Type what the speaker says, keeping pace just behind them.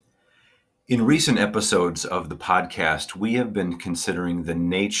In recent episodes of the podcast, we have been considering the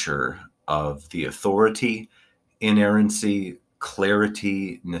nature of the authority, inerrancy,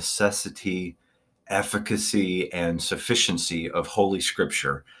 clarity, necessity, efficacy, and sufficiency of Holy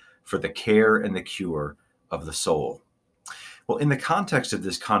Scripture for the care and the cure of the soul. Well, in the context of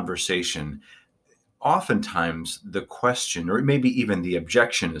this conversation, oftentimes the question, or maybe even the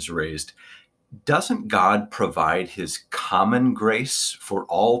objection, is raised: doesn't God provide his common grace for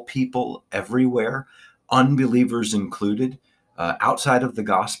all people everywhere, unbelievers included, outside of the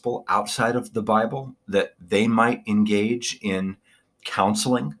gospel, outside of the Bible, that they might engage in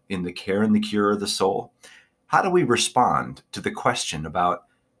counseling, in the care and the cure of the soul? How do we respond to the question about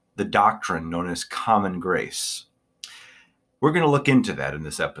the doctrine known as common grace? We're going to look into that in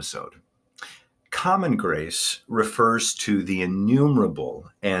this episode. Common grace refers to the innumerable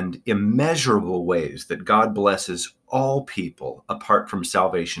and immeasurable ways that God blesses all people apart from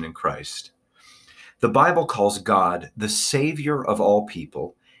salvation in Christ. The Bible calls God the Savior of all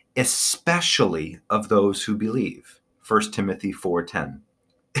people, especially of those who believe. 1 Timothy 4:10.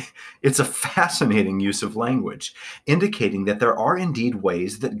 It's a fascinating use of language, indicating that there are indeed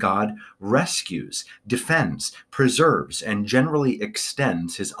ways that God rescues, defends, preserves, and generally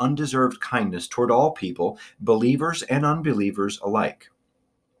extends his undeserved kindness toward all people, believers and unbelievers alike.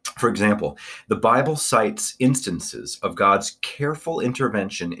 For example, the Bible cites instances of God's careful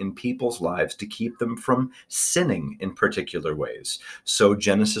intervention in people's lives to keep them from sinning in particular ways. So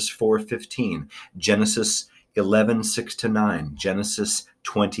Genesis 4:15, Genesis 11:6-9, Genesis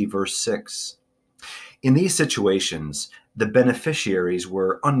 20, verse 6. In these situations, the beneficiaries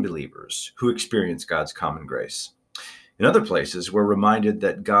were unbelievers who experienced God's common grace. In other places, we're reminded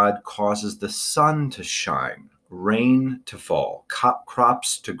that God causes the sun to shine, rain to fall,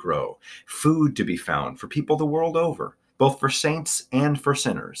 crops to grow, food to be found for people the world over, both for saints and for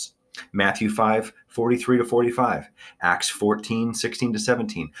sinners. Matthew 5:43-45, Acts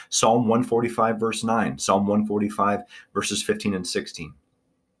 14:16-17, Psalm 145, verse 9, Psalm 145, verses 15 and 16.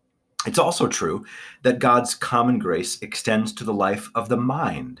 It's also true that God's common grace extends to the life of the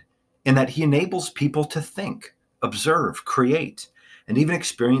mind, in that he enables people to think, observe, create, and even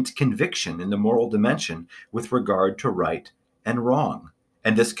experience conviction in the moral dimension with regard to right and wrong.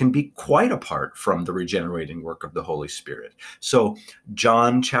 And this can be quite apart from the regenerating work of the Holy Spirit. So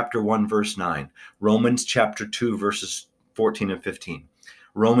John chapter 1, verse 9, Romans chapter 2, verses 14 and 15,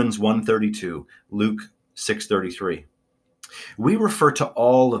 Romans 1:32, Luke 6:33. We refer to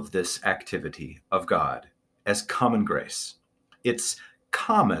all of this activity of God as common grace. It's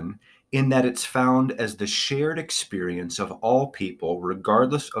common in that it's found as the shared experience of all people,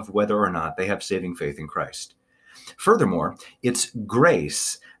 regardless of whether or not they have saving faith in Christ. Furthermore, it's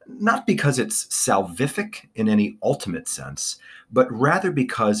grace, not because it's salvific in any ultimate sense, but rather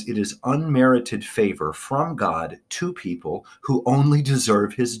because it is unmerited favor from God to people who only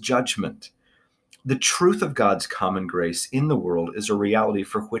deserve his judgment. The truth of God's common grace in the world is a reality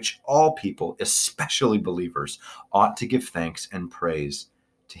for which all people, especially believers, ought to give thanks and praise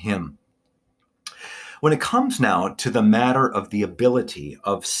to him. When it comes now to the matter of the ability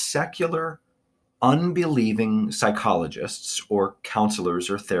of secular, unbelieving psychologists or counselors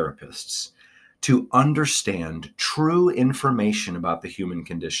or therapists to understand true information about the human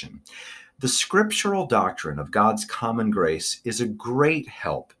condition, the scriptural doctrine of God's common grace is a great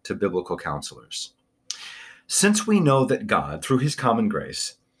help to biblical counselors. Since we know that God, through his common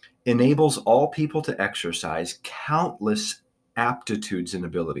grace, enables all people to exercise countless aptitudes and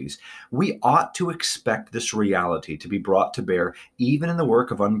abilities, we ought to expect this reality to be brought to bear even in the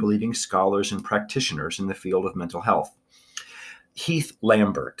work of unbelieving scholars and practitioners in the field of mental health. Heath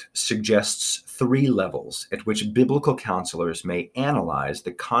Lambert suggests 3 levels at which biblical counselors may analyze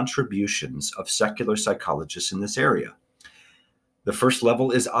the contributions of secular psychologists in this area. The first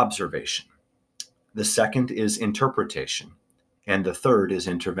level is observation. The second is interpretation. And the third is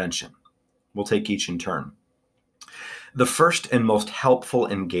intervention. We'll take each in turn. The first and most helpful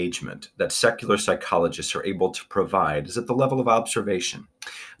engagement that secular psychologists are able to provide is at the level of observation.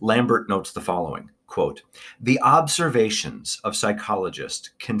 Lambert notes the following, quote, "The observations of psychologists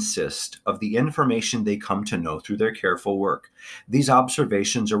consist of the information they come to know through their careful work. These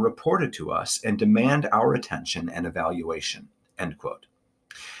observations are reported to us and demand our attention and evaluation," end quote.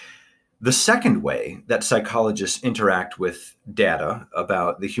 The second way that psychologists interact with data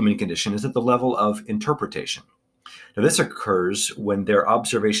about the human condition is at the level of interpretation. Now, this occurs when their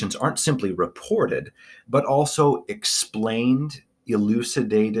observations aren't simply reported, but also explained,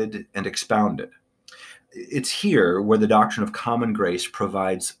 elucidated, and expounded. It's here where the doctrine of common grace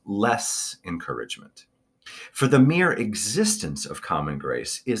provides less encouragement. For the mere existence of common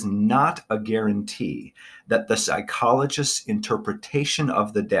grace is not a guarantee that the psychologist's interpretation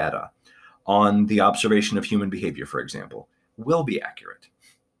of the data on the observation of human behavior, for example, will be accurate.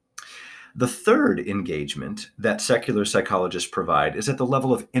 The third engagement that secular psychologists provide is at the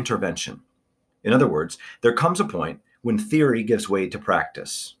level of intervention. In other words, there comes a point when theory gives way to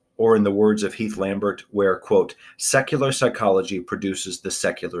practice, or in the words of Heath Lambert, where, quote, secular psychology produces the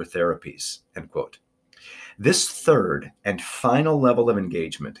secular therapies, end quote. This third and final level of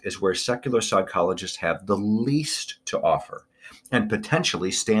engagement is where secular psychologists have the least to offer and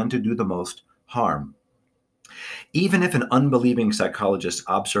potentially stand to do the most harm. Even if an unbelieving psychologist's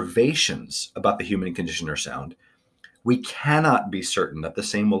observations about the human condition are sound, we cannot be certain that the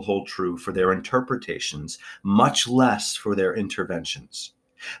same will hold true for their interpretations, much less for their interventions.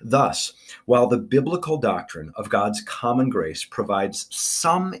 Thus, while the biblical doctrine of God's common grace provides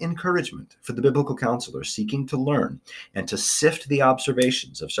some encouragement for the biblical counselor seeking to learn and to sift the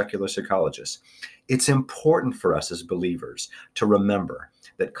observations of secular psychologists, it's important for us as believers to remember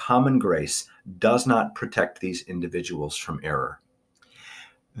that common grace does not protect these individuals from error.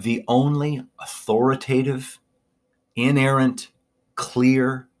 The only authoritative, inerrant,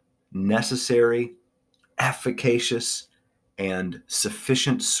 clear, necessary, efficacious, and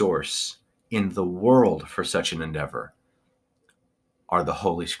sufficient source in the world for such an endeavor are the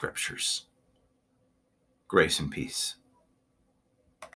Holy Scriptures. Grace and peace.